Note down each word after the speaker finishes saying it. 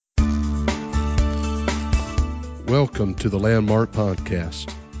Welcome to the Landmark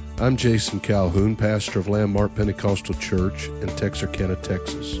Podcast. I'm Jason Calhoun, pastor of Landmark Pentecostal Church in Texarkana,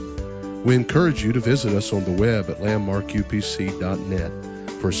 Texas. We encourage you to visit us on the web at landmarkupc.net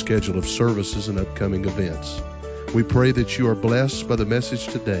for a schedule of services and upcoming events. We pray that you are blessed by the message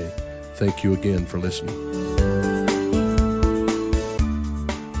today. Thank you again for listening.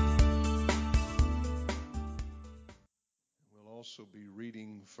 We'll also be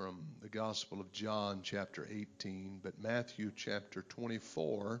reading from the Gospel of John, chapter 18, but Matthew chapter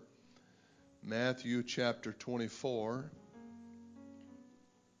 24. Matthew chapter 24.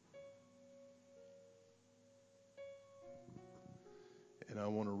 And I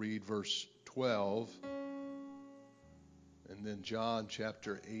want to read verse 12. And then John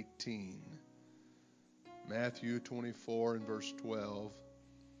chapter 18. Matthew 24 and verse 12.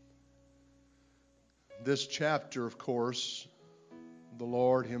 This chapter, of course, the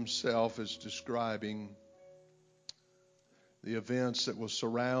Lord himself is describing the events that will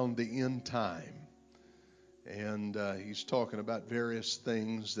surround the end time. And he's talking about various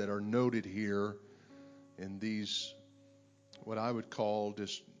things that are noted here in these, what I would call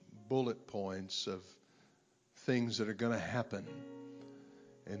just bullet points of things that are going to happen.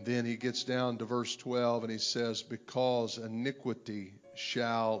 And then he gets down to verse 12 and he says, because iniquity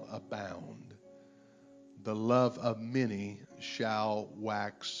shall abound, the love of many shall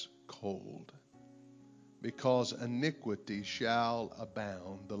wax cold. Because iniquity shall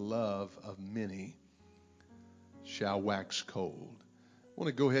abound, the love of many shall wax cold. I want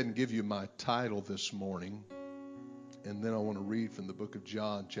to go ahead and give you my title this morning, and then I want to read from the book of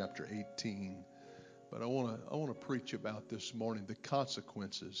John, chapter 18. But I want to preach about this morning the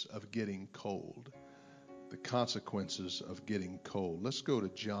consequences of getting cold. The consequences of getting cold. Let's go to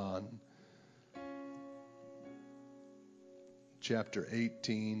John chapter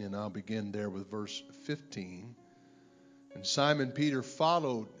 18, and I'll begin there with verse 15. And Simon Peter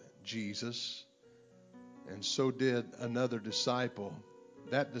followed Jesus, and so did another disciple.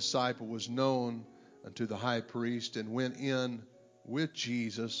 That disciple was known unto the high priest and went in with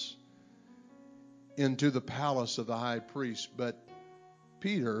Jesus into the palace of the high priest. But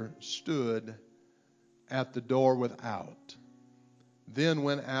Peter stood at the door without. Then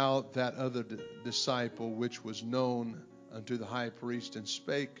went out that other disciple which was known unto the high priest, and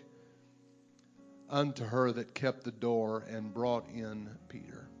spake unto her that kept the door, and brought in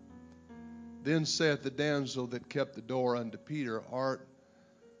Peter. Then saith the damsel that kept the door unto Peter, art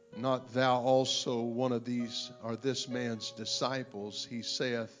not thou also one of these, or this man's disciples? He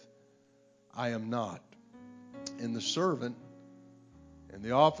saith, I am not. And the servant and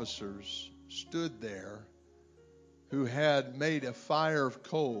the officers stood there, who had made a fire of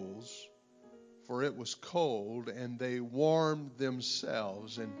coals, for it was cold, and they warmed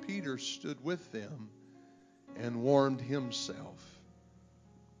themselves. And Peter stood with them and warmed himself.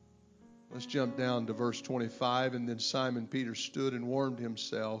 Let's jump down to verse 25. And then Simon Peter stood and warmed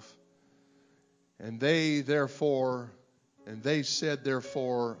himself. And they said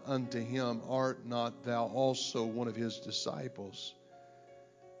therefore unto him, art not thou also one of his disciples?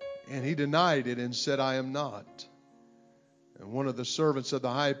 And he denied it and said, I am not. And one of the servants of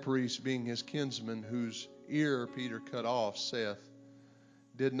the high priest, being his kinsman, whose ear Peter cut off, saith,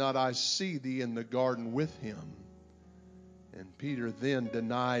 did not I see thee in the garden with him? And Peter then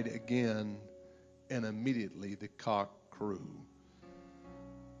denied again, and immediately the cock crew.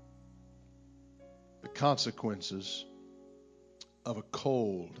 The consequences of a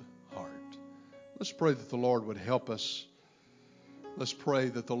cold heart. Let's pray that the Lord would help us. Let's pray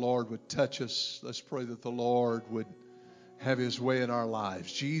that the Lord would touch us. Let's pray that the Lord would have his way in our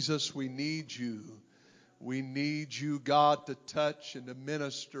lives. Jesus, we need you. We need you, God, to touch and to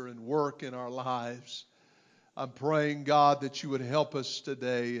minister and work in our lives. I'm praying, God, that you would help us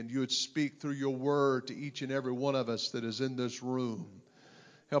today and you would speak through your word to each and every one of us that is in this room.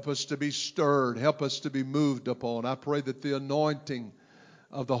 Help us to be stirred. Help us to be moved upon. I pray that the anointing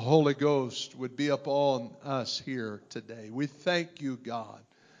of the Holy Ghost would be upon us here today. We thank you, God,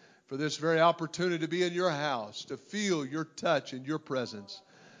 for this very opportunity to be in your house, to feel your touch and your presence.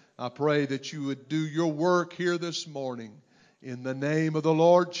 I pray that you would do your work here this morning. In the name of the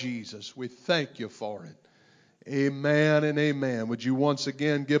Lord Jesus, we thank you for it. Amen and amen. Would you once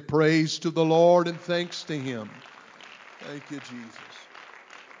again give praise to the Lord and thanks to him? Thank you, Jesus.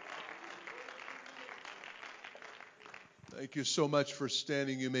 Thank you so much for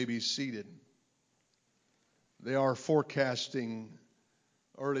standing. You may be seated. They are forecasting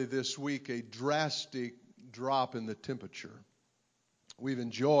early this week a drastic drop in the temperature. We've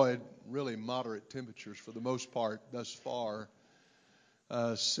enjoyed really moderate temperatures for the most part thus far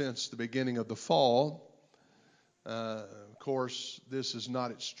since the beginning of the fall. Of course, this is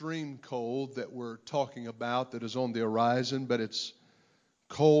not extreme cold that we're talking about that is on the horizon, but it's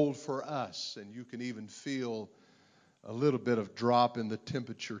cold for us, and you can even feel a little bit of drop in the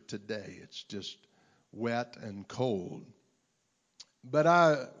temperature today. It's just wet and cold. But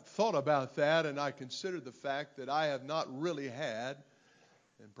I thought about that, and I considered the fact that I have not really had,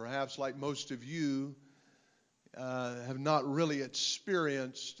 and perhaps like most of you, have not really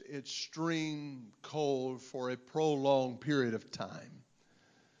experienced extreme cold for a prolonged period of time.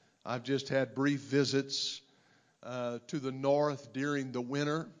 I've just had brief visits to the north during the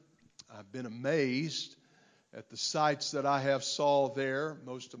winter. I've been amazed at the sights that I have saw there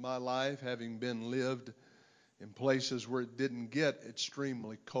most of my life, having been lived in places where it didn't get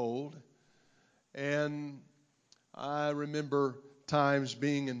extremely cold. And I remember times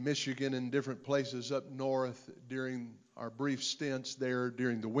being in Michigan and different places up north during our brief stints there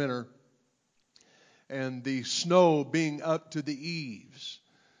during the winter, and the snow being up to the eaves.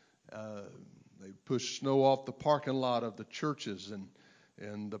 They push snow off the parking lot of the churches,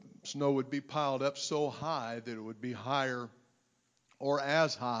 and the snow would be piled up so high that it would be higher or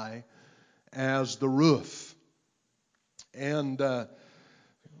as high as the roof. And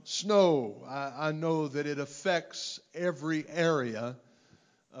snow, I know that it affects every area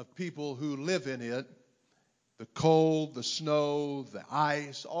of people who live in it. The cold, the snow, the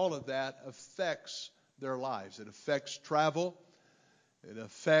ice, all of that affects their lives. It affects travel. It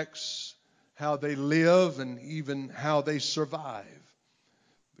affects how they live and even how they survive.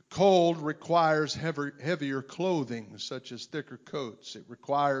 The cold requires heavier clothing, such as thicker coats. It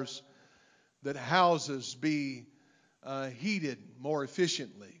requires that houses be heated more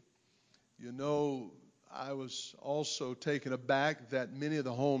efficiently. You know, I was also taken aback that many of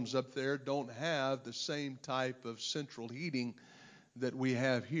the homes up there don't have the same type of central heating that we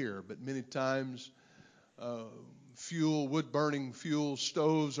have here. But many times wood-burning fuel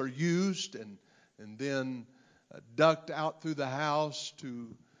stoves are used and then duct out through the house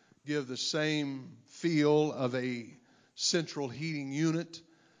to give the same feel of a central heating unit.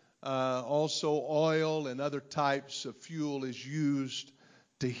 Also, oil and other types of fuel is used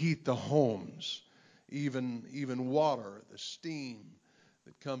to heat the homes. Even water, the steam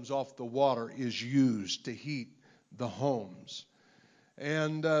that comes off the water is used to heat the homes.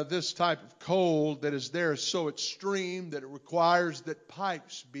 And this type of cold that is there is so extreme that it requires that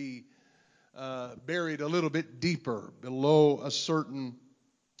pipes be buried a little bit deeper below a certain,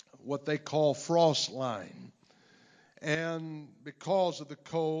 what they call frost line. And because of the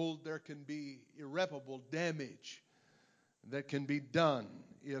cold, there can be irreparable damage that can be done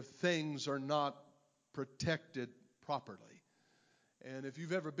if things are not protected properly. And if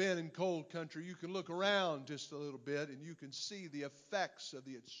you've ever been in cold country, you can look around just a little bit and you can see the effects of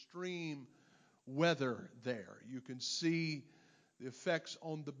the extreme weather there. You can see the effects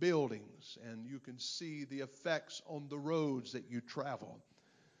on the buildings, and you can see the effects on the roads that you travel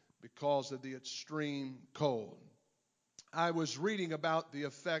because of the extreme cold. I was reading about the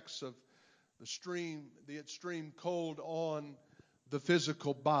effects of the extreme cold on the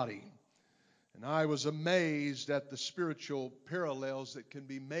physical body. And I was amazed at the spiritual parallels that can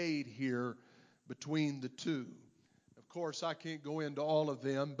be made here between the two. Of course, I can't go into all of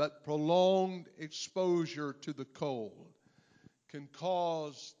them, but prolonged exposure to the cold can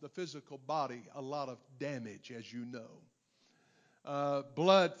cause the physical body a lot of damage, as you know.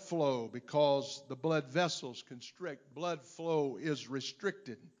 Blood flow, because the blood vessels constrict, blood flow is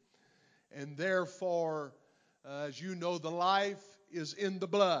restricted. And therefore, as you know, the life is in the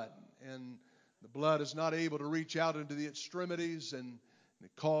blood. And the blood is not able to reach out into the extremities, and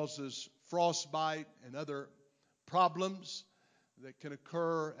it causes frostbite and other problems that can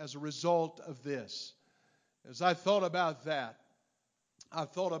occur as a result of this. As I thought about that, I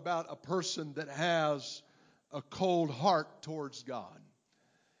thought about a person that has a cold heart towards God.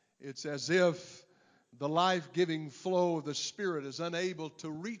 It's as if the life-giving flow of the Spirit is unable to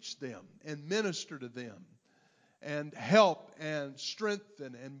reach them and minister to them and help and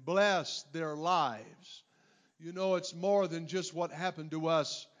strengthen and bless their lives. You know, it's more than just what happened to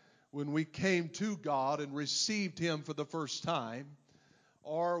us when we came to God and received Him for the first time,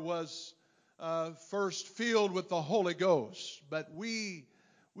 or was first filled with the Holy Ghost. But we've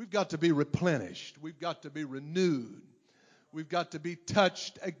got to be replenished. We've got to be renewed. We've got to be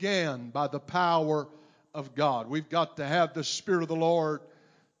touched again by the power of God. We've got to have the Spirit of the Lord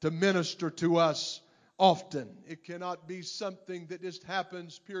to minister to us often. It cannot be something that just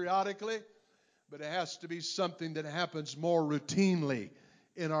happens periodically, but it has to be something that happens more routinely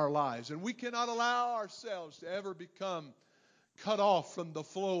in our lives. And we cannot allow ourselves to ever become cut off from the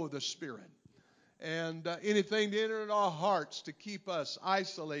flow of the Spirit. and anything to enter in our hearts to keep us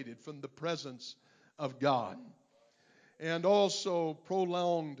isolated from the presence of God. And also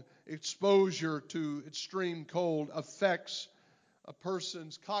prolonged exposure to extreme cold affects a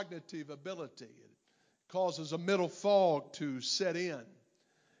person's cognitive ability. It causes a mental fog to set in.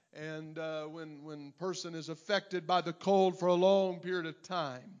 And when a person is affected by the cold for a long period of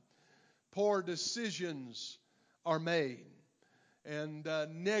time, poor decisions are made, and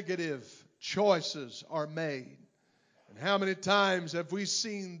negative choices are made. And how many times have we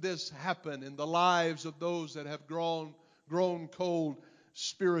seen this happen in the lives of those that have grown cold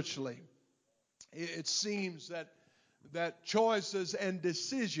spiritually? It seems that choices and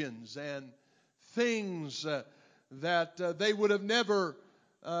decisions and things that they would have never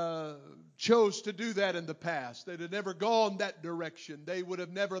chose to do that in the past. They'd have never gone that direction. They would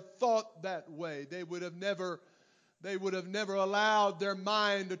have never thought that way. They would have never allowed their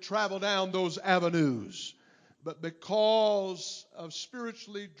mind to travel down those avenues. But because of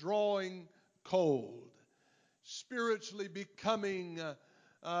spiritually drawing cold, spiritually becoming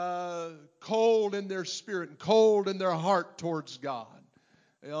cold in their spirit and cold in their heart towards God,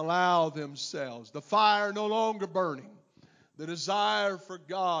 they allow themselves, the fire no longer burning, the desire for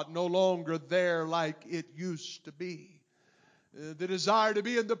God no longer there like it used to be, the desire to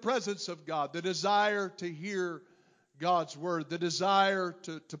be in the presence of God, the desire to hear God's word, the desire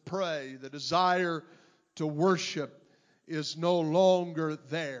to pray, the desire to worship is no longer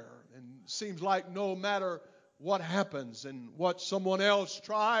there. And it seems like no matter what happens and what someone else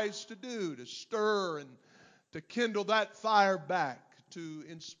tries to do to stir and to kindle that fire back, to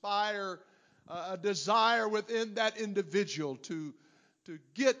inspire a desire within that individual to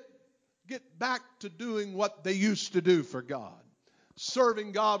get back to doing what they used to do for God,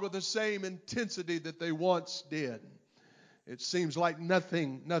 serving God with the same intensity that they once did. It seems like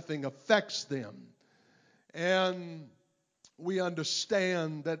nothing affects them. And we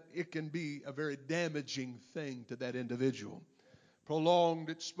understand that it can be a very damaging thing to that individual. Prolonged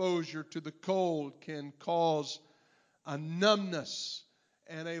exposure to the cold can cause a numbness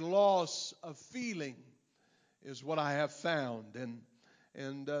and a loss of feeling, is what I have found.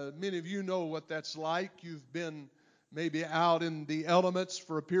 And many of you know what that's like. You've been maybe out in the elements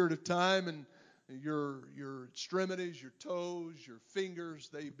for a period of time, and your extremities, your toes, your fingers,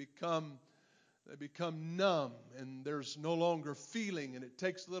 they become numb, and there's no longer feeling, and it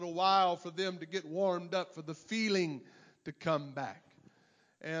takes a little while for them to get warmed up, for the feeling to come back.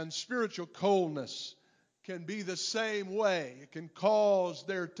 And spiritual coldness can be the same way. It can cause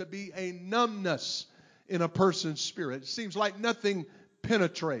there to be a numbness in a person's spirit. It seems like nothing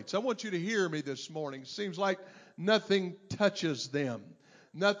penetrates. I want you to hear me this morning. It seems like nothing touches them.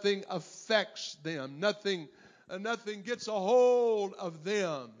 Nothing affects them. Nothing gets a hold of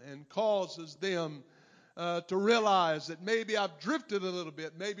them and causes them to realize that maybe I've drifted a little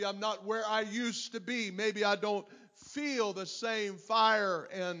bit. Maybe I'm not where I used to be. Maybe I don't feel the same fire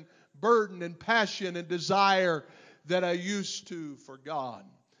and burden and passion and desire that I used to for God,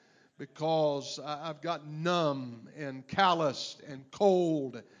 because I've got numb and calloused and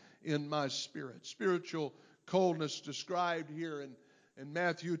cold in my spirit. Spiritual coldness described here in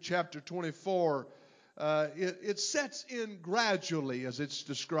Matthew chapter 24, it sets in gradually as it's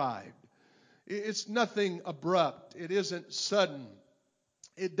described. It's nothing abrupt. It isn't sudden.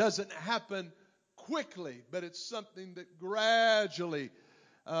 It doesn't happen quickly, but it's something that gradually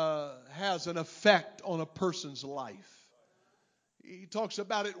has an effect on a person's life. He talks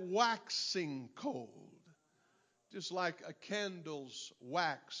about it waxing cold, just like a candle's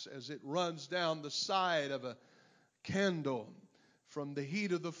wax as it runs down the side of a candle from the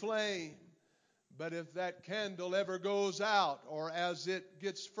heat of the flame. But if that candle ever goes out, or as it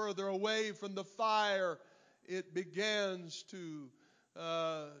gets further away from the fire, it begins to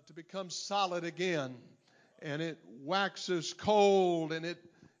become solid again, and it waxes cold, and it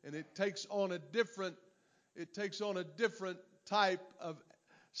takes on a different type of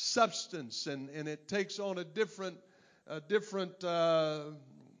substance, and it takes on a different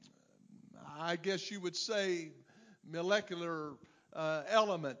I guess you would say molecular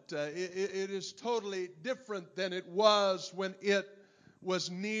element. It is totally different than it was when it was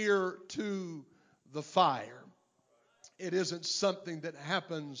near to the fire. It isn't something that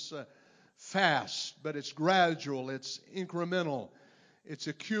happens fast, but it's gradual, it's incremental, it's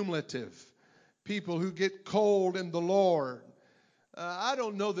accumulative. People who get cold in the Lord, I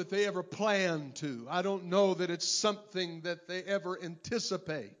don't know that they ever plan to. I don't know that it's something that they ever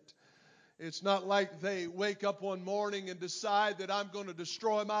anticipate. It's not like they wake up one morning and decide that I'm going to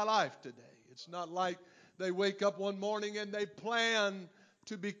destroy my life today. It's not like they wake up one morning and they plan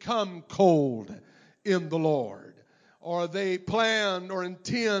to become cold in the Lord, or they plan or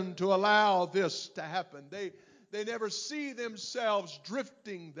intend to allow this to happen. They never see themselves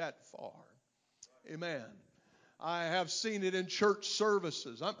drifting that far. Amen. I have seen it in church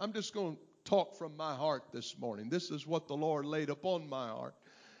services. I'm just going to talk from my heart this morning. This is what the Lord laid upon my heart.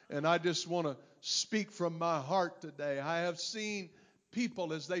 And I just want to speak from my heart today. I have seen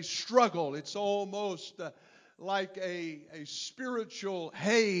people as they struggle. It's almost like a spiritual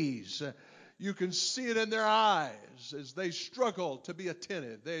haze. You can see it in their eyes as they struggle to be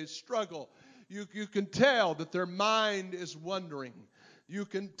attentive. They struggle. You can tell that their mind is wandering. You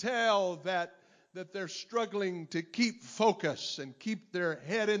can tell that they're struggling to keep focus and keep their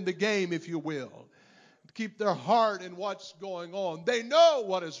head in the game, if you will. Keep their heart in what's going on. They know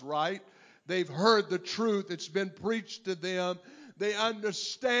what is right. They've heard the truth. It's been preached to them. They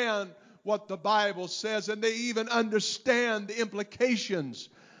understand what the Bible says, and they even understand the implications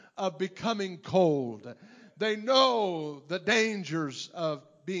of becoming cold. They know the dangers of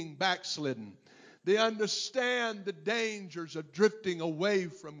being backslidden. They understand the dangers of drifting away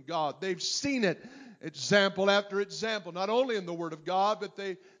from God. They've seen it, example after example, not only in the Word of God, but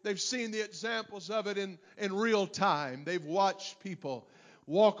they've seen the examples of it in real time. They've watched people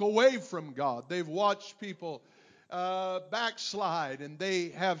walk away from God. They've watched people backslide, and they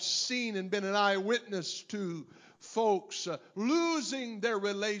have seen and been an eyewitness to folks losing their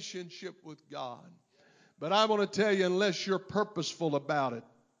relationship with God. But I want to tell you, unless you're purposeful about it,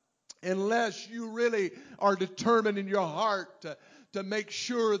 unless you really are determined in your heart to make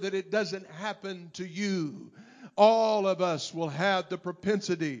sure that it doesn't happen to you, all of us will have the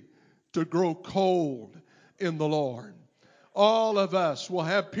propensity to grow cold in the Lord. All of us will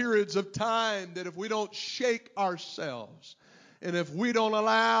have periods of time that if we don't shake ourselves, and if we don't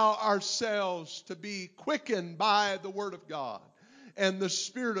allow ourselves to be quickened by the Word of God and the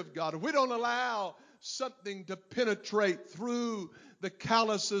Spirit of God, if we don't allow something to penetrate through the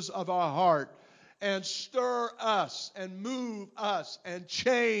calluses of our heart and stir us and move us and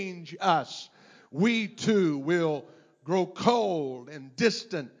change us, we too will grow cold and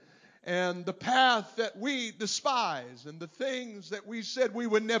distant. And the path that we despise and the things that we said we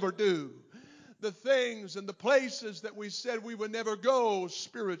would never do, the things and the places that we said we would never go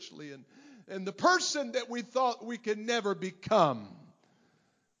spiritually, and the person that we thought we could never become,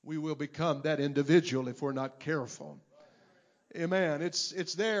 we will become that individual if we're not careful. Amen.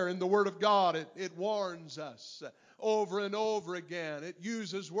 It's there in the Word of God. It warns us over and over again. It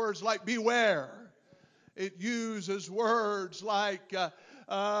uses words like beware. It uses words like,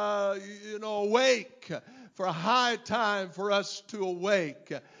 awake. For a high time for us to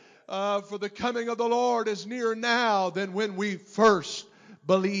awake. For the coming of the Lord is nearer now than when we first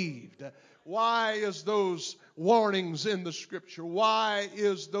believed. Why is those warnings in the Scripture? Why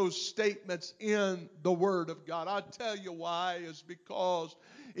is those statements in the Word of God? I'll tell you why. Is because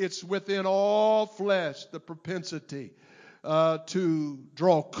it's within all flesh the propensity to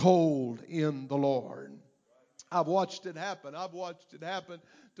draw cold in the Lord. I've watched it happen. I've watched it happen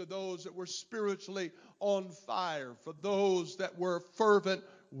to those that were spiritually on fire, for those that were fervent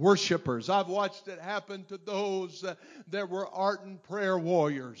worshipers. I've watched it happen to those that were ardent prayer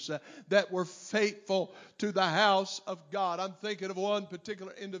warriors, that were faithful to the house of God. I'm thinking of one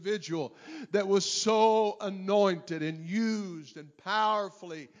particular individual that was so anointed and used and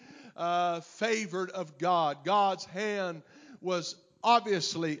powerfully favored of God. God's hand was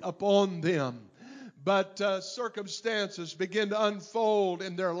obviously upon them. But circumstances began to unfold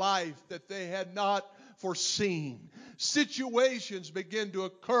in their life that they had not foreseen. Situations began to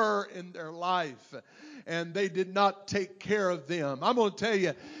occur in their life, and they did not take care of them. I'm going to tell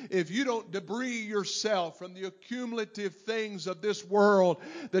you, if you don't debris yourself from the accumulative things of this world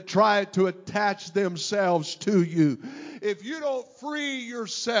that try to attach themselves to you, if you don't free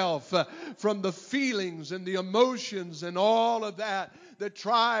yourself from the feelings and the emotions and all of that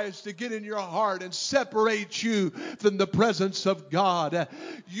tries to get in your heart and separate you from the presence of God,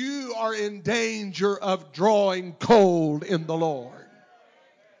 you are in danger of drawing cold in the Lord.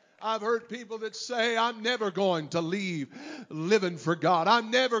 I've heard people that say, I'm never going to leave living for God. I'm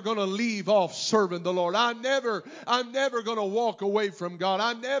never going to leave off serving the Lord. I'm never going to walk away from God.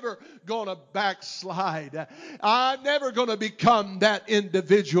 I'm never going to backslide. I'm never going to become that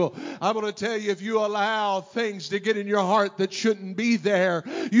individual. I'm going to tell you, if you allow things to get in your heart that shouldn't be there,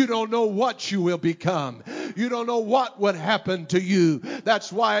 you don't know what you will become. You don't know what would happen to you.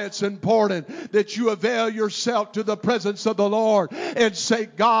 That's why it's important that you avail yourself to the presence of the Lord and say,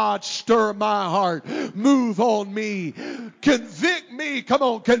 God, stir my heart. Move on me. Convict convict me. Come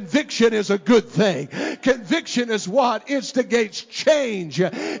on, conviction is a good thing. Conviction is what instigates change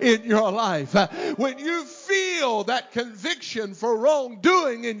in your life. When you feel that conviction for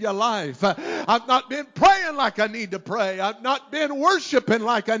wrongdoing in your life, I've not been praying like I need to pray. I've not been worshiping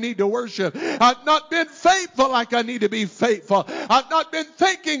like I need to worship. I've not been faithful like I need to be faithful. I've not been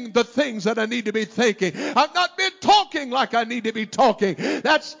thinking the things that I need to be thinking. I've not been talking like I need to be talking.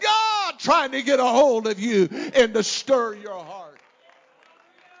 That's God trying to get a hold of you and to stir your heart.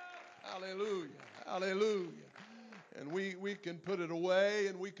 Hallelujah. Hallelujah. And we can put it away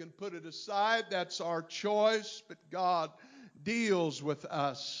and we can put it aside. That's our choice. But God deals with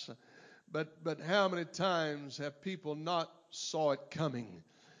us. But how many times have people not saw it coming?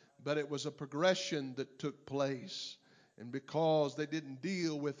 But it was a progression that took place. And because they didn't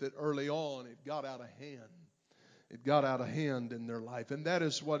deal with it early on, it got out of hand. It got out of hand in their life. And that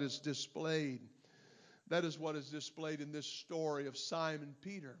is what is displayed. That is what is displayed in this story of Simon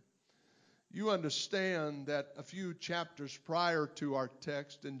Peter. You understand that a few chapters prior to our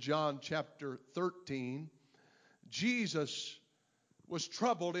text, in John chapter 13, Jesus was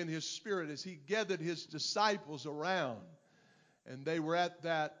troubled in his spirit as he gathered his disciples around. And they were at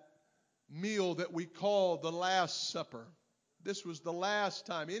that meal that we call the Last Supper. This was the last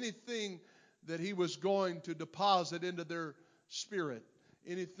time. Anything that he was going to deposit into their spirit,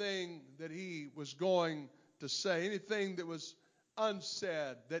 anything that he was going to say, anything that was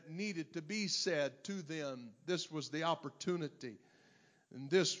unsaid that needed to be said to them, this was the opportunity. And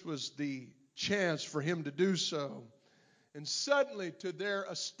this was the chance for him to do so. And suddenly, to their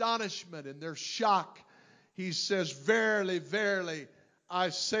astonishment and their shock, he says, "Verily, verily, I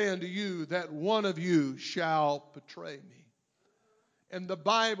say unto you that one of you shall betray me." And the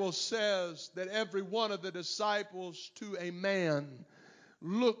Bible says that every one of the disciples to a man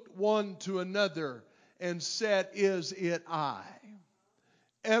looked one to another and said, "Is it I?"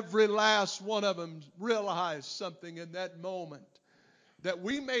 Every last one of them realized something in that moment, that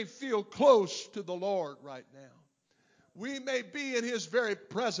we may feel close to the Lord right now. We may be in his very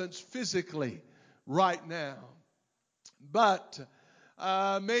presence physically right now. But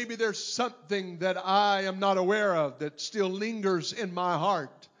maybe there's something that I am not aware of that still lingers in my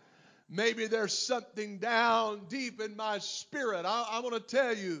heart. Maybe there's something down deep in my spirit. I want to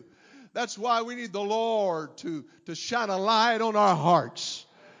tell you, that's why we need the Lord to shine a light on our hearts.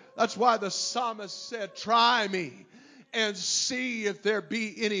 That's why the psalmist said, "Try me and see if there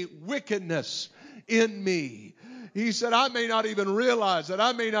be any wickedness in me." He said, I may not even realize it.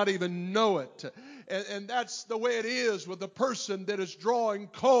 I may not even know it. And that's the way it is with the person that is drawing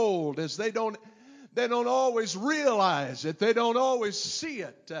cold, as they don't always realize it. They don't always see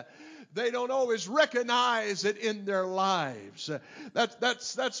it. They don't always recognize it in their lives.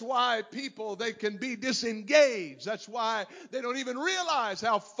 That's why people, they can be disengaged. That's why they don't even realize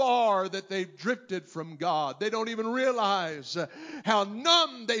how far that they've drifted from God. They don't even realize how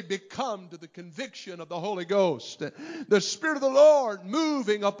numb they become to the conviction of the Holy Ghost. The Spirit of the Lord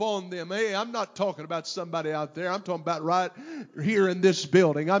moving upon them. Hey, I'm not talking about somebody out there. I'm talking about right here in this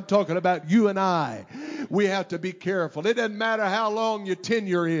building. I'm talking about you and I. We have to be careful. It doesn't matter how long your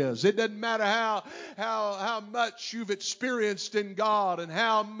tenure is. It doesn't matter how much you've experienced in God and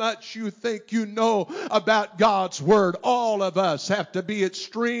how much you think you know about God's Word. All of us have to be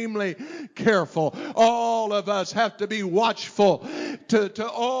extremely careful. All of us have to be watchful to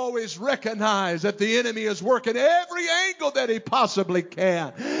always recognize that the enemy is working every angle that he possibly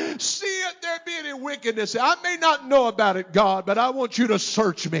can. See if there be any wickedness. I may not know about it, God, but I want you to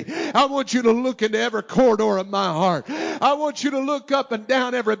search me. I want you to look into every corridor of my heart. I want you to look up and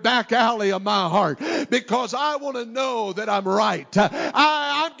down every back alley of my heart, because I want to know that I'm right.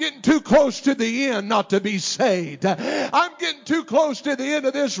 I'm getting too close to the end not to be saved. I'm getting too close to the end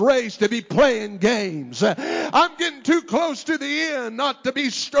of this race to be playing games. I'm getting too close to the end not to be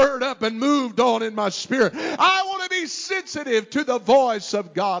stirred up and moved on in my spirit. I want to be sensitive to the voice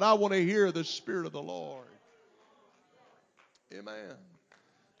of God. I want to hear the Spirit of the Lord. Amen.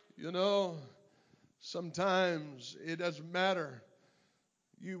 You know, sometimes it doesn't matter.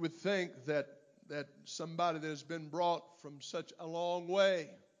 You would think that somebody that has been brought from such a long way,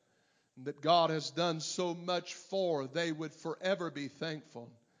 that God has done so much for, they would forever be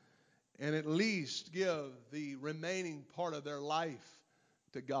thankful and at least give the remaining part of their life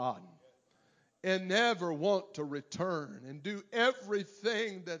to God and never want to return and do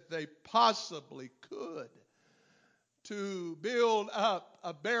everything that they possibly could to build up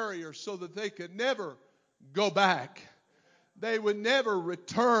a barrier so that they could never go back. They would never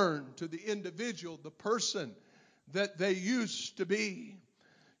return to the individual, the person that they used to be.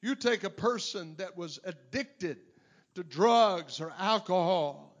 You take a person that was addicted to drugs or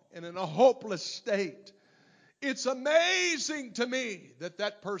alcohol and in a hopeless state. It's amazing to me that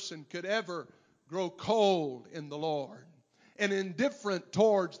that person could ever grow cold in the Lord and indifferent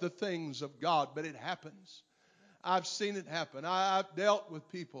towards the things of God. But it happens. I've seen it happen. I've dealt with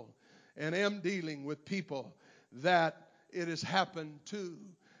people and am dealing with people that it has happened to.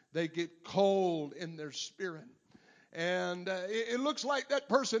 They get cold in their spirit. And it looks like that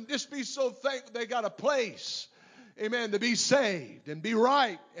person just be so thankful they got a place, amen, to be saved and be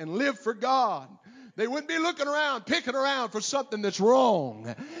right and live for God. They wouldn't be looking around, picking around for something that's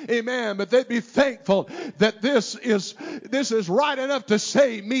wrong. Amen. But they'd be thankful that this is right enough to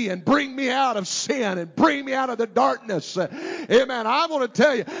save me and bring me out of sin and bring me out of the darkness. Amen. I want to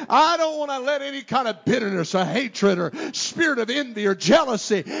tell you, I don't want to let any kind of bitterness or hatred or spirit of envy or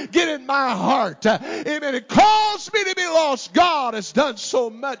jealousy get in my heart. Amen. It caused me to be lost. God has done so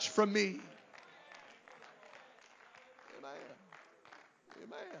much for me.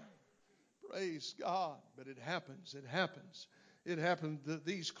 Praise God. But it happens. It happens. It happened to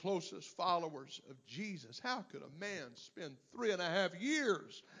these closest followers of Jesus. How could a man spend 3.5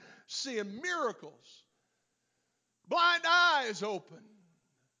 years seeing miracles? Blind eyes open.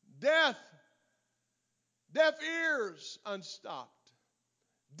 Deaf ears unstopped.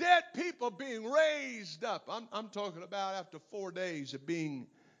 Dead people being raised up. I'm talking about after 4 days of being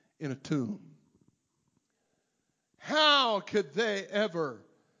in a tomb. How could they ever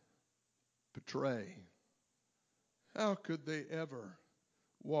betray? How could they ever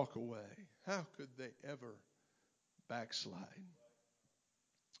walk away? How could they ever backslide?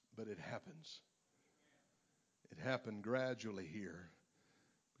 But it happens. It happened gradually here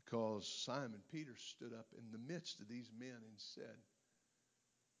because Simon Peter stood up in the midst of these men and said,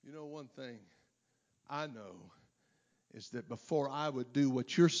 you know, one thing I know is that before I would do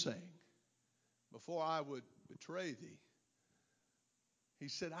what you're saying, before I would betray thee, he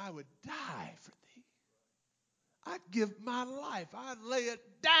said, I would die for thee. I'd give my life. I'd lay it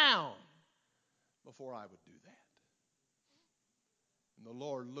down before I would do that. And the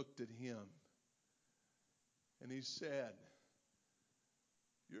Lord looked at him and he said,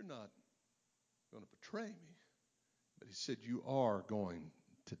 you're not going to betray me. But he said, you are going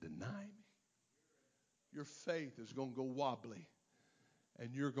to deny me. Your faith is going to go wobbly.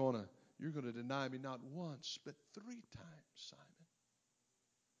 And you're going to deny me not once, but 3 times, Simon.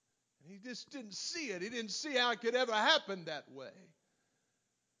 And he just didn't see it. He didn't see how it could ever happen that way.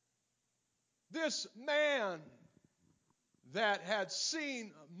 This man that had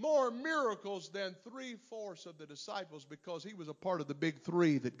seen more miracles than 3/4 of the disciples, because he was a part of the big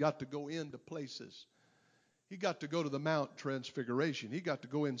 3 that got to go into places. He got to go to the Mount Transfiguration. He got to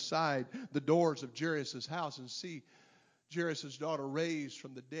go inside the doors of Jairus' house and see Jairus' daughter raised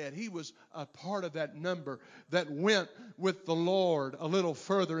from the dead. He was a part of that number that went with the Lord a little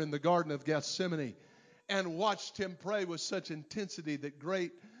further in the Garden of Gethsemane and watched him pray with such intensity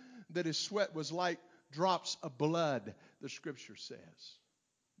that his sweat was like drops of blood, the Scripture says.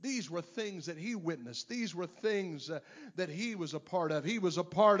 These were things that he witnessed. These were things that he was a part of. He was a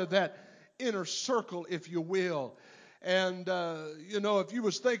part of that inner circle, if you will. And, if you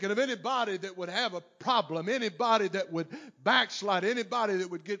was thinking of anybody that would have a problem, anybody that would backslide, anybody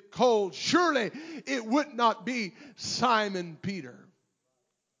that would get cold, surely it would not be Simon Peter.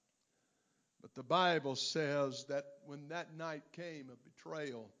 But the Bible says that when that night came of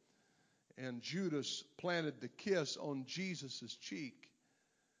betrayal and Judas planted the kiss on Jesus' cheek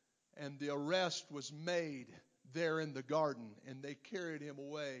and the arrest was made there in the garden and they carried him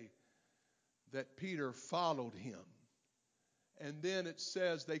away, that Peter followed him. And then it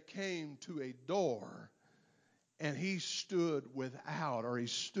says they came to a door and he stood without, or he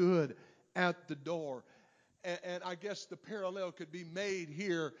stood at the door. And I guess the parallel could be made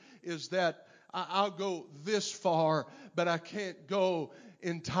here is that I'll go this far, but I can't go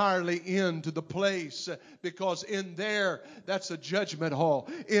entirely into the place, because in there, that's a judgment hall.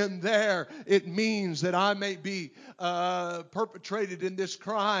 In there, it means that I may be perpetrated in this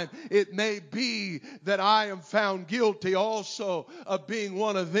crime. It may be that I am found guilty also of being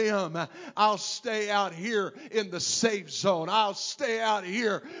one of them. I'll stay out here in the safe zone. I'll stay out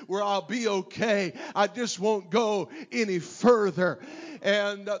here where I'll be okay. I just won't go any further.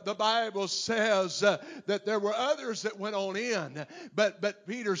 And the Bible says that there were others that went on in, but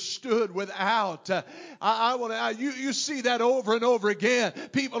Peter stood without. You see that over and over again.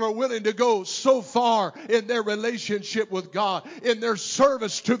 People are willing to go so far in their relationship with God, in their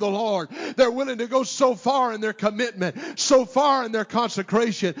service to the Lord. They're willing to go so far in their commitment, so far in their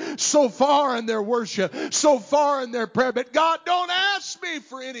consecration, so far in their worship, so far in their prayer. But God, don't ask me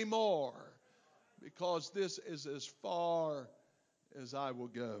for any more. because this is as far as I will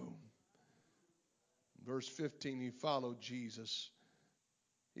go. Verse 15, he followed Jesus.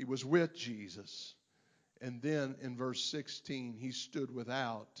 He was with Jesus. And then in verse 16, he stood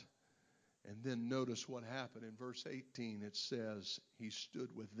without. And then notice what happened. In verse 18, it says he stood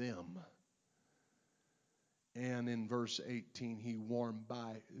with them. And in verse 18, he warmed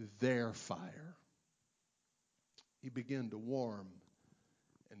by their fire. He began to warm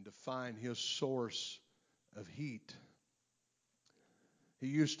and to find his source of heat. He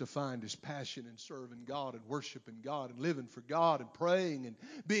used to find his passion in serving God and worshiping God and living for God and praying and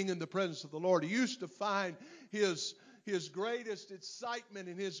being in the presence of the Lord. He used to find his greatest excitement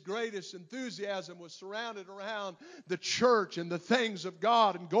and his greatest enthusiasm was surrounded around the church and the things of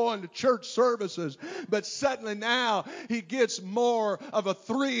God and going to church services. But suddenly now he gets more of a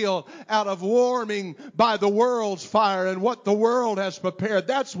thrill out of warming by the world's fire and what the world has prepared.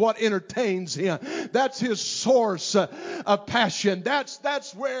 That's what entertains him. That's his source of passion. That's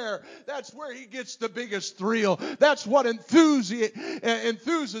where he gets the biggest thrill. That's what enthuses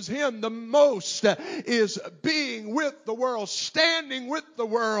him the most, is being with the world, standing with the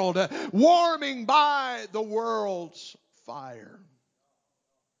world, warming by the world's fire.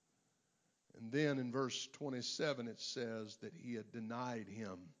 And then in verse 27 it says that he had denied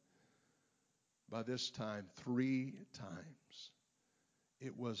him by this time 3 times.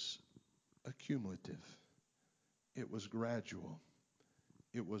 It was accumulative. It was gradual.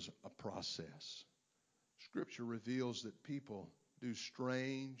 It was a process. Scripture reveals that people do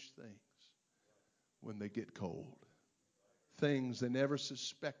strange things when they get cold. Things they never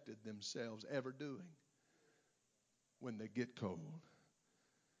suspected themselves ever doing when they get cold.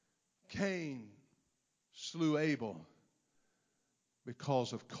 Cain slew Abel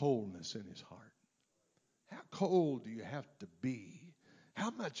because of coldness in his heart. How cold do you have to be? How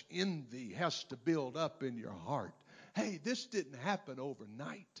much envy has to build up in your heart? Hey, this didn't happen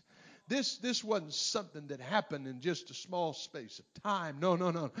overnight. This wasn't something that happened in just a small space of time.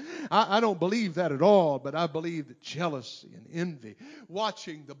 No. I don't believe that at all, but I believe that jealousy and envy,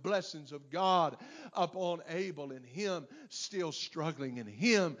 watching the blessings of God upon Abel and him still struggling and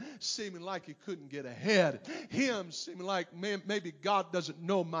him seeming like he couldn't get ahead, him seeming like maybe God doesn't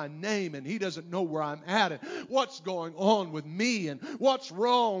know my name and he doesn't know where I'm at and what's going on with me and what's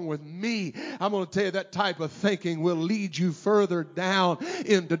wrong with me. I'm going to tell you that type of thinking will lead you further down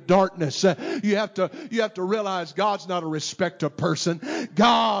into darkness. You have to realize God's not a respecter of person.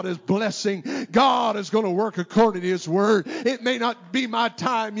 God is blessing. God is going to work according to His word. It may not be my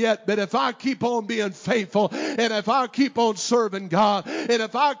time yet, but if I keep on being faithful and if I keep on serving God and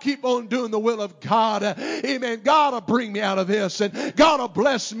if I keep on doing the will of God, amen, God will bring me out of this and God will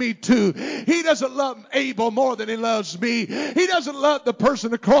bless me too. He doesn't love Abel more than He loves me. He doesn't love the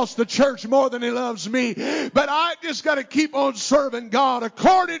person across the church more than He loves me. But I just got to keep on serving God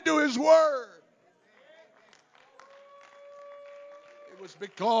according to His word. It was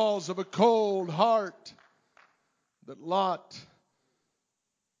because of a cold heart that Lot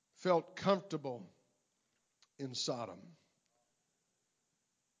felt comfortable in Sodom.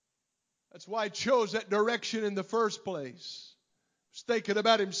 That's why he chose that direction in the first place. He was thinking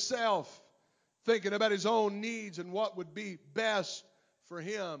about himself, thinking about his own needs and what would be best for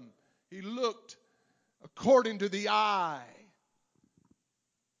him. He looked according to the eye.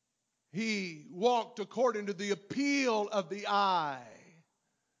 He walked according to the appeal of the eye.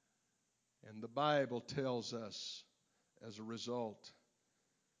 And the Bible tells us as a result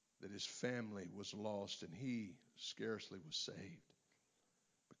that his family was lost and he scarcely was saved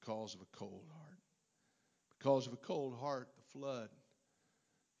because of a cold heart. Because of a cold heart, the flood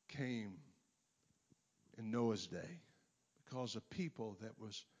came in Noah's day. Because of people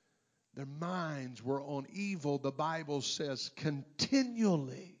their minds were on evil, the Bible says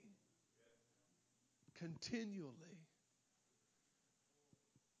continually.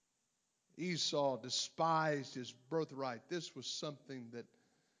 Esau despised his birthright. This was something that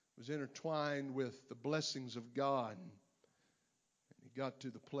was intertwined with the blessings of God. And he got to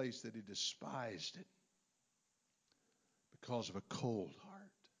the place that he despised it because of a cold heart.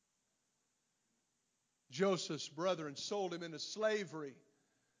 Joseph's brethren sold him into slavery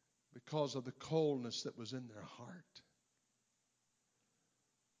because of the coldness that was in their heart.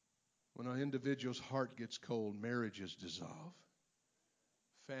 When an individual's heart gets cold, marriages dissolve.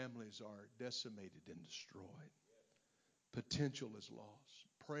 Families are decimated and destroyed. Potential is lost.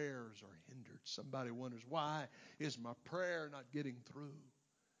 Prayers are hindered. Somebody wonders, why is my prayer not getting through?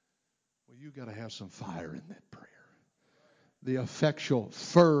 Well, you got to have some fire in that prayer. The effectual,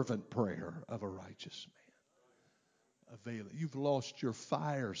 fervent prayer of a righteous man. Avail it. You've lost your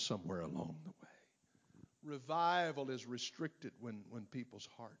fire somewhere along the way. revival is restricted when people's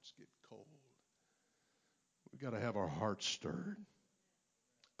hearts get cold. We've got to have our hearts stirred.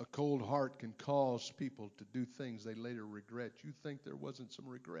 A cold heart can cause people to do things they later regret. You think there wasn't some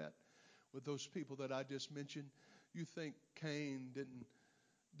regret with those people that I just mentioned? You think Cain didn't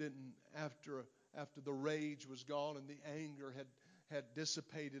after the rage was gone and the anger had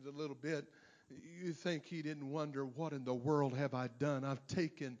dissipated a little bit, you think he didn't wonder, what in the world have I done? I've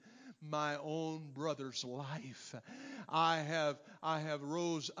taken my own brother's life. I have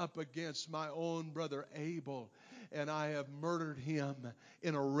rose up against my own brother Abel, and I have murdered him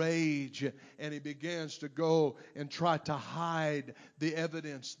in a rage. And he begins to go and try to hide the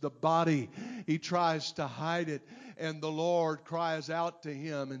evidence, the body. He tries to hide it. And the Lord cries out to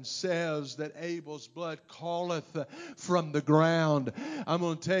him and says that Abel's blood calleth from the ground. I'm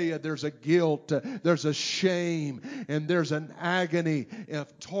going to tell you, there's a guilt, there's a shame, and there's an agony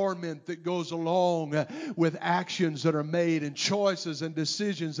of torment that goes along with actions that are made and choices and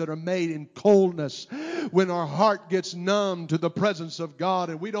decisions that are made in coldness. When our heart gets numb to the presence of God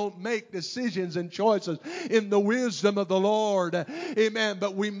and we don't make decisions and choices in the wisdom of the Lord, amen,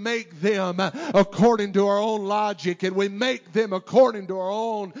 but we make them according to our own logic, and we make them according to our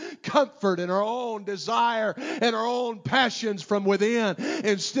own comfort and our own desire and our own passions from within,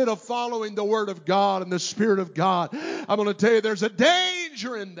 instead of following the Word of God and the Spirit of God. I'm going to tell you, there's a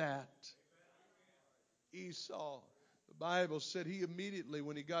danger in that. Esau, the Bible said he immediately,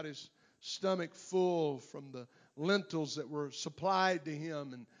 when he got his stomach full from the lentils that were supplied to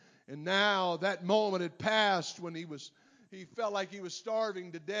him, and now that moment had passed when he felt like he was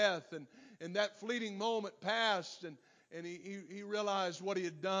starving to death, and that fleeting moment passed, and he realized what he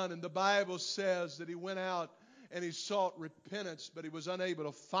had done. And the Bible says that he went out and he sought repentance, but he was unable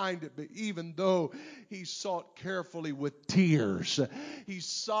to find it. But even though he sought carefully with tears, he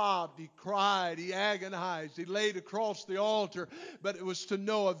sobbed, he cried, he agonized, he laid across the altar, but it was to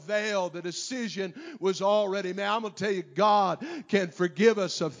no avail. The decision was already made. I'm going to tell you, God can forgive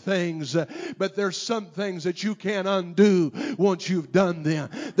us of things, but there's some things that you can't undo once you've done them.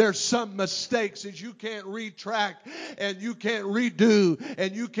 There's some mistakes that you can't retract and you can't redo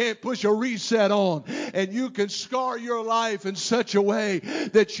and you can't push a reset on, and you can scar your life in such a way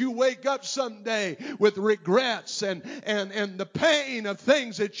that you wake up someday with regrets and the pain of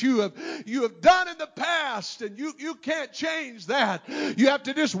things that you have done in the past, and you can't change that. You have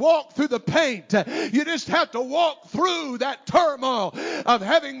to just walk through the paint. You just have to walk through that turmoil of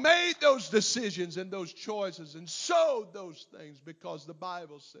having made those decisions and those choices and sowed those things, because the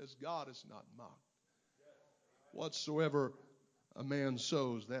Bible says God is not mocked. Whatsoever a man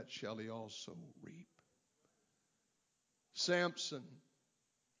sows, that shall he also reap. Samson,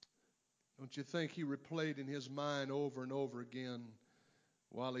 don't you think he replayed in his mind over and over again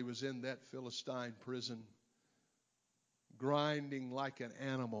while he was in that Philistine prison, grinding like an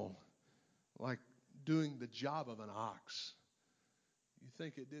animal, like doing the job of an ox? You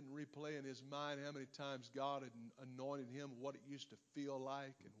think it didn't replay in his mind how many times God had anointed him, what it used to feel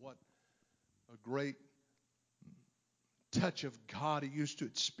like, and what a great touch of God he used to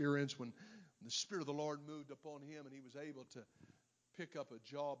experience when the Spirit of the Lord moved upon him and he was able to pick up a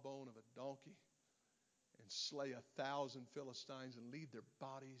jawbone of a donkey and slay 1,000 Philistines and leave their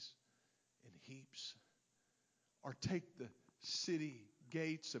bodies in heaps? Or take the city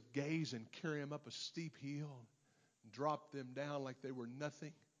gates of Gaza and carry them up a steep hill and drop them down like they were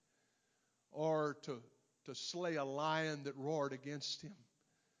nothing? Or to slay a lion that roared against him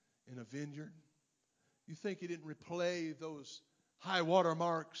in a vineyard? You think he didn't replay those high water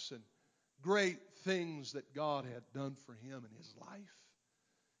marks and great things that God had done for him in his life?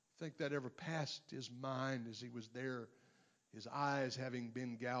 Think that ever passed his mind as he was there, his eyes having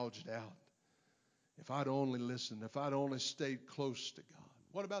been gouged out? If I'd only listened, if I'd only stayed close to God.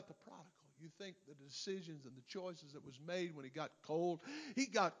 What about the prodigal? You think the decisions and the choices that was made when he got cold? He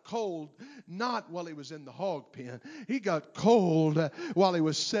got cold not while he was in the hog pen. He got cold while he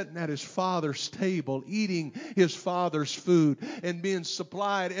was sitting at his father's table, eating his father's food and being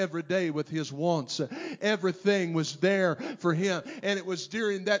supplied every day with his wants. Everything was there for him. And it was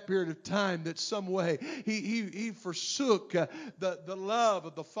during that period of time that some way he forsook the love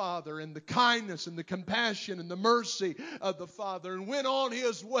of the Father and the kindness and the compassion and the mercy of the Father, and went on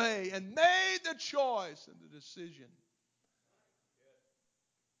his way and made the choice and the decision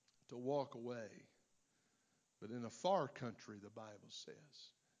to walk away. But in a far country, the Bible says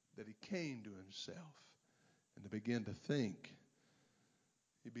that he came to himself and to begin to think.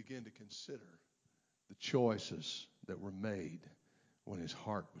 He began to consider the choices that were made when his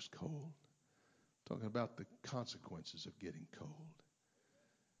heart was cold. Talking about the consequences of getting cold.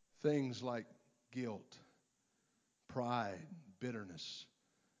 Things like guilt Pride, bitterness,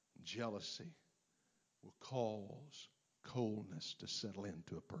 jealousy will cause coldness to settle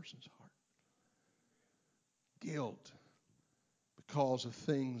into a person's heart. Guilt, because of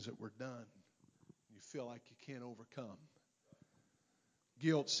things that were done, you feel like you can't overcome.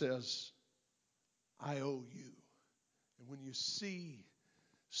 Guilt says, I owe you. And when you see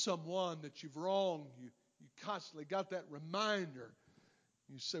someone that you've wronged, you constantly got that reminder.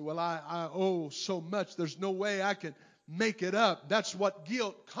 You say, well, I owe so much. There's no way I can make it up. That's what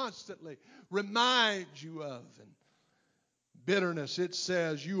guilt constantly reminds you of. And bitterness, it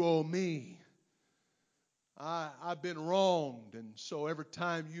says, you owe me. I've been wronged. And so every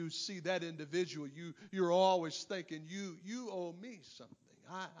time you see that individual, you're always thinking, you owe me something.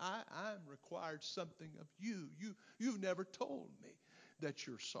 I'm required something of you. You've never told me that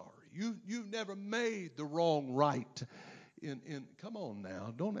you're sorry. You've never made the wrong right. Come on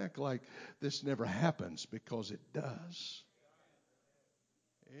now. Don't act like this never happens, because it does.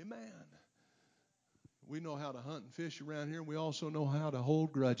 Amen. We know how to hunt and fish around here, and we also know how to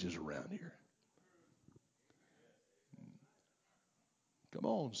hold grudges around here. Come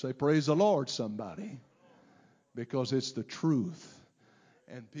on, say praise the Lord, somebody. Because it's the truth.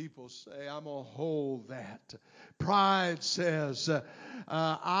 And people say, I'm going to hold that. Pride says,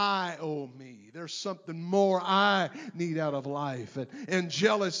 I owe me. There's something more I need out of life. And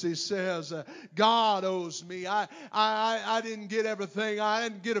jealousy says, God owes me. I didn't get everything. I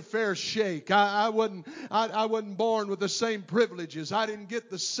didn't get a fair shake. I wasn't born with the same privileges. I didn't get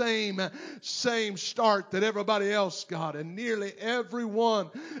the same start that everybody else got. And nearly every one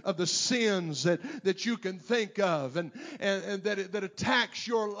of the sins that you can think of and that attacks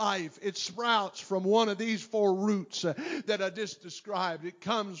your life, it sprouts from one of these four roots that I just described. It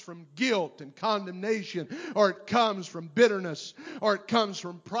comes from guilt and condemnation, or it comes from bitterness, or it comes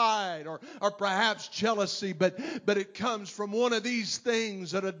from pride, or perhaps jealousy, but it comes from one of these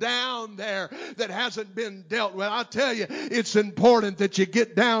things that are down there that hasn't been dealt with. I tell you, it's important that you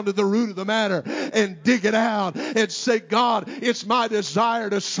get down to the root of the matter and dig it out and say, God, it's my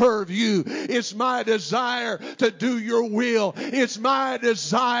desire to serve you. It's my desire to do your will. It's my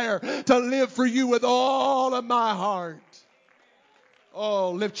desire to live for you with all of my heart.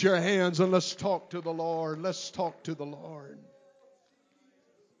 Oh, lift your hands and let's talk to the Lord. Let's talk to the Lord.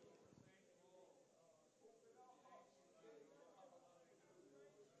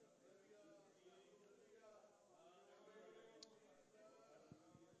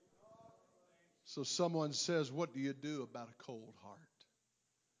 So someone says, what do you do about a cold heart?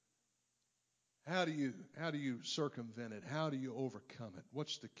 How do you circumvent it? How do you overcome it?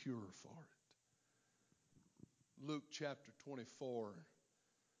 What's the cure for it? Luke chapter 24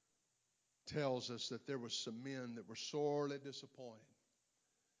 tells us that there were some men that were sorely disappointed,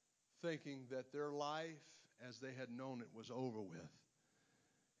 thinking that their life as they had known it was over with.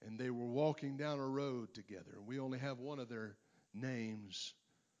 And they were walking down a road together. And we only have one of their names,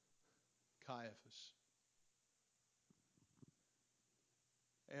 Caiaphas.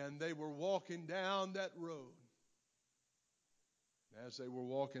 And they were walking down that road. As they were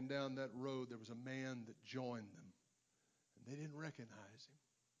walking down that road, there was a man that joined them. And they didn't recognize him.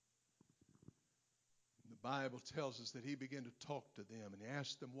 And the Bible tells us that he began to talk to them. And he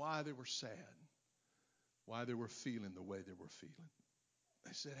asked them why they were sad. Why they were feeling the way they were feeling.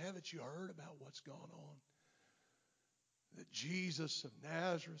 They said, haven't you heard about what's gone on? That Jesus of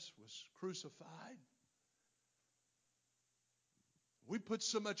Nazareth was crucified. We put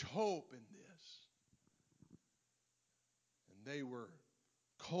so much hope in this. And they were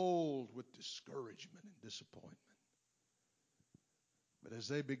cold with discouragement and disappointment. But as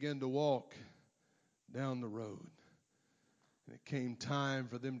they began to walk down the road, and it came time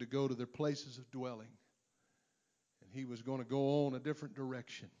for them to go to their places of dwelling, and he was going to go on a different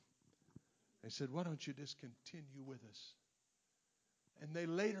direction, they said, why don't you just continue with us? And they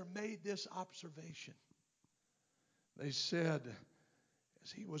later made this observation. They said,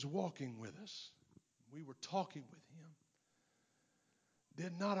 as he was walking with us, we were talking with him,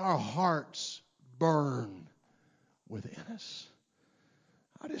 did not our hearts burn within us?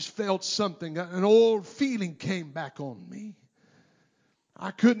 I just felt something, an old feeling came back on me. I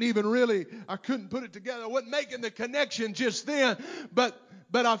couldn't put it together. I wasn't making the connection just then, but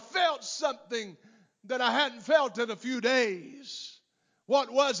I felt something that I hadn't felt in a few days.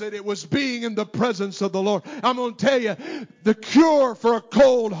 What was it? It was being in the presence of the Lord. I'm going to tell you, the cure for a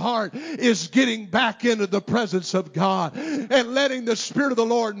cold heart is getting back into the presence of God and letting the Spirit of the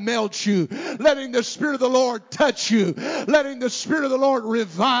Lord melt you, letting the Spirit of the Lord touch you, letting the Spirit of the Lord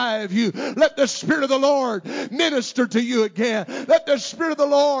revive you. Let the Spirit of the Lord minister to you again. Let the Spirit of the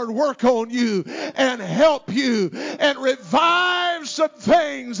Lord work on you and help you and revive some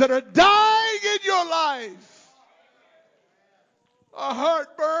things that are dying in your life. A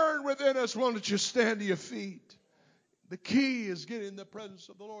heart burn within us. Why don't you stand to your feet? The key is getting in the presence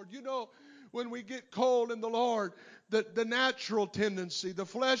of the Lord. You know, when we get cold in the Lord, the natural tendency, the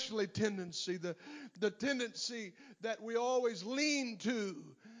fleshly tendency, the tendency that we always lean to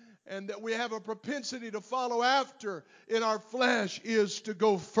and that we have a propensity to follow after in our flesh is to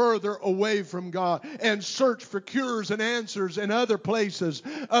go further away from God and search for cures and answers in other places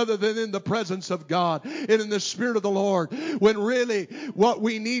other than in the presence of God and in the Spirit of the Lord, when really what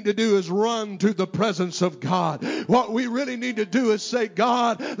we need to do is run to the presence of God. What we really need to do is say,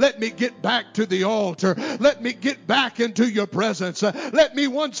 God, let me get back to the altar. Let me get back into your presence. Let me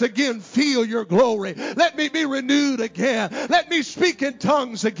once again feel your glory. Let me be renewed again. Let me speak in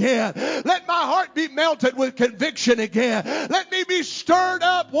tongues again. Let my heart be melted with conviction again. Let me be stirred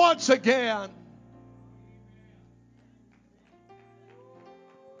up once again.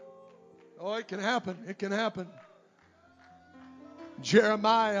 Oh, it can happen. It can happen.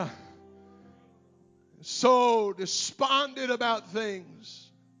 Jeremiah, so despondent about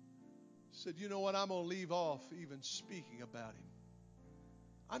things, said, you know what? I'm going to leave off even speaking about him.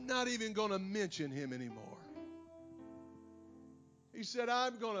 I'm not even going to mention him anymore. He said,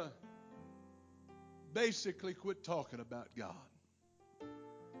 I'm going to basically quit talking about God.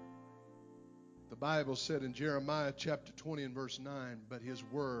 The Bible said in Jeremiah chapter 20 and verse 9, but his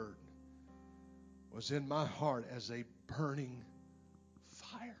word was in my heart as a burning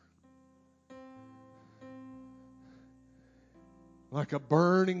fire. Like a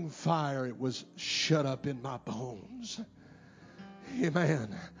burning fire, it was shut up in my bones.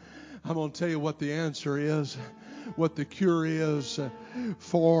 Amen. I'm going to tell you what the answer is. What the cure is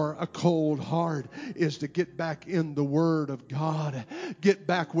for a cold heart is to get back in the Word of God. Get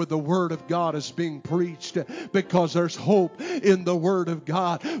back where the Word of God is being preached, because there's hope in the Word of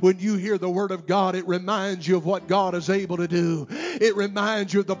God. When you hear the Word of God, it reminds you of what God is able to do. It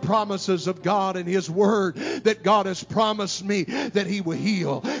reminds you of the promises of God and His Word, that God has promised me that He will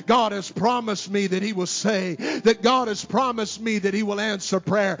heal. God has promised me that He will save. That God has promised me that He will answer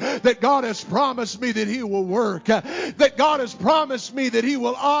prayer. That God has promised me that He will work. That God has promised me that He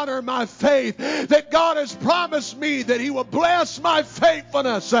will honor my faith. That God has promised me that He will bless my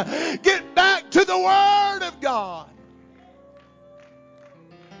faithfulness. Get back to the Word of God.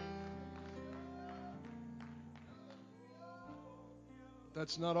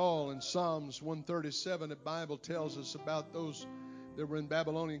 That's not all. In Psalms 137, the Bible tells us about those that were in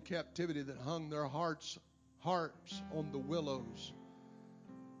Babylonian captivity that hung their harps on the willows.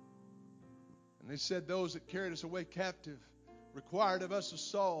 And they said those that carried us away captive required of us a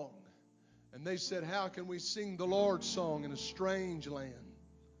song. And they said, how can we sing the Lord's song in a strange land?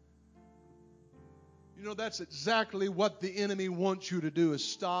 You know, that's exactly what the enemy wants you to do, is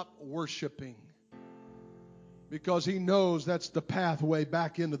stop worshiping. Because he knows that's the pathway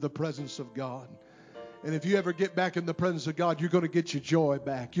back into the presence of God. And if you ever get back in the presence of God, you're going to get your joy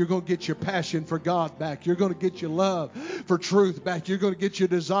back. You're going to get your passion for God back. You're going to get your love for truth back. You're going to get your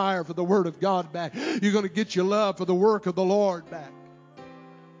desire for the Word of God back. You're going to get your love for the work of the Lord back.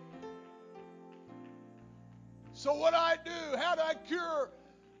 So what do I do? How do I cure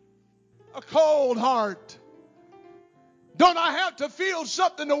a cold heart? Don't I have to feel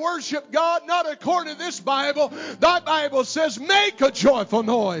something to worship God? Not according to this Bible. Thy Bible says, make a joyful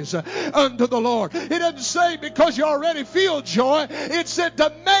noise unto the Lord. It doesn't say because you already feel joy. It said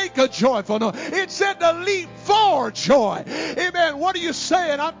to make a joyful noise. It said to leap for joy. Amen. What are you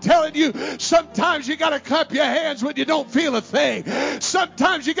saying? I'm telling you, sometimes you got to clap your hands when you don't feel a thing.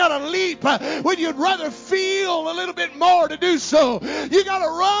 Sometimes you got to leap when you'd rather feel a little bit more to do so. You got to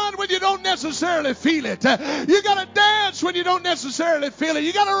run when you don't necessarily feel it. You got to dance when you don't necessarily feel it.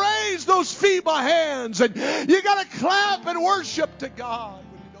 You got to raise those feeble hands, and you got to clap and worship to God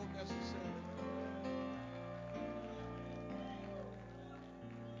when you don't necessarily feel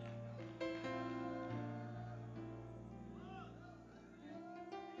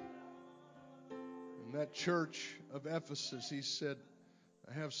it. In that church of Ephesus, he said,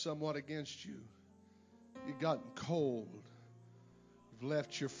 I have somewhat against you. You've gotten cold. You've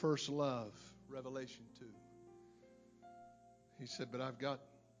left your first love. Revelation 2. He said, but I've got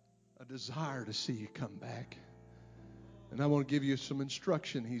a desire to see you come back. And I want to give you some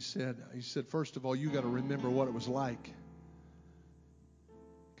instruction, he said. He said, first of all, you got to remember what it was like.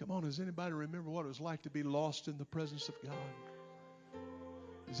 Come on, does anybody remember what it was like to be lost in the presence of God?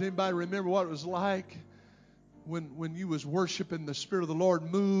 Does anybody remember what it was like when you was worshiping, the Spirit of the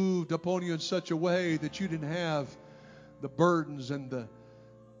Lord moved upon you in such a way that you didn't have the burdens and the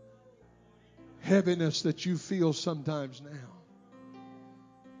heaviness that you feel sometimes now?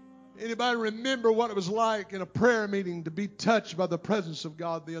 Anybody remember what it was like in a prayer meeting to be touched by the presence of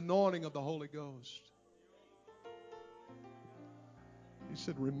God, the anointing of the Holy Ghost? He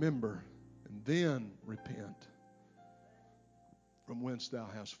said, remember, and then repent from whence thou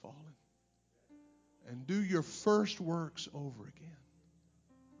hast fallen. And do your first works over again.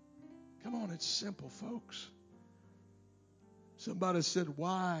 Come on, it's simple, folks. Somebody said,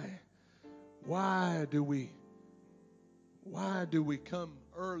 why do we come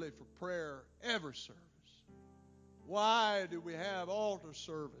early for prayer every service? Why do we have altar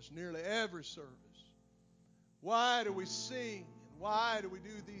service nearly every service? Why do we sing? And why do we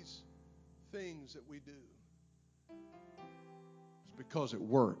do these things that we do? It's because it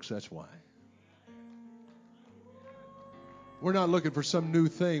works, that's why. We're not looking for some new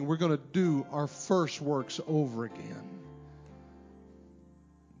thing. We're going to do our first works over again.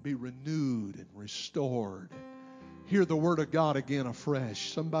 Be renewed and restored. Hear the word of God again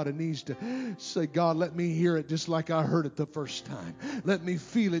afresh. Somebody needs to say, God, let me hear it just like I heard it the first time. Let me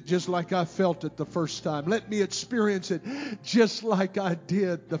feel it just like I felt it the first time. Let me experience it just like I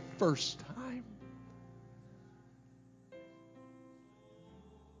did the first time.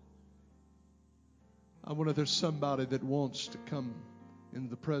 I wonder if there's somebody that wants to come into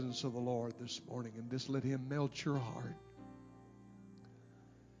the presence of the Lord this morning and just let Him melt your heart.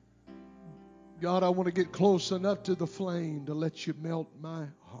 God, I want to get close enough to the flame to let you melt my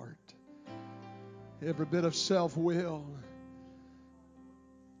heart. Every bit of self-will,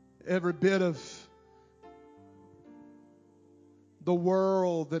 every bit of the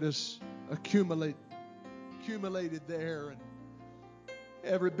world that is accumulated there, and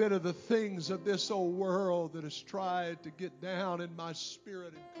every bit of the things of this old world that has tried to get down in my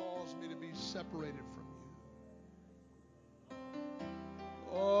spirit and cause me to be separated from you.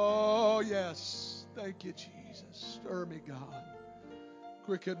 Oh, yes. Thank you, Jesus. Stir me, God.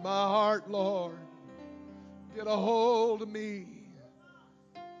 Quicken my heart, Lord. Get a hold of me.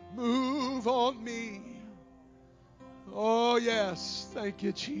 Move on me. Oh, yes. Thank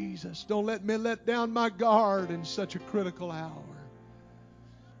you, Jesus. Don't let me let down my guard in such a critical hour.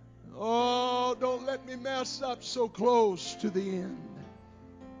 Oh, don't let me mess up so close to the end.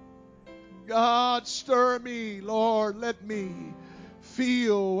 God, stir me, Lord. Let me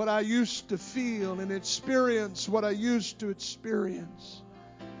feel what I used to feel and experience what I used to experience.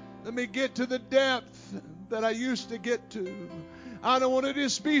 Let me get to the depth that I used to get to. I don't want to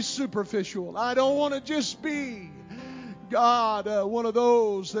just be superficial. I don't want to just be, God, one of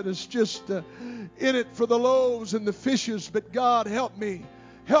those that is just in it for the loaves and the fishes. But God, help me.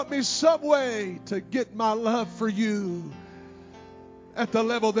 Help me some way to get my love for you at the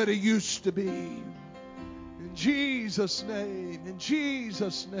level that it used to be. In Jesus' name, in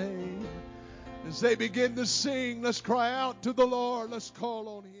Jesus' name. As they begin to sing, let's cry out to the Lord. Let's call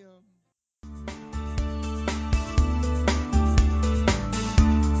on Him.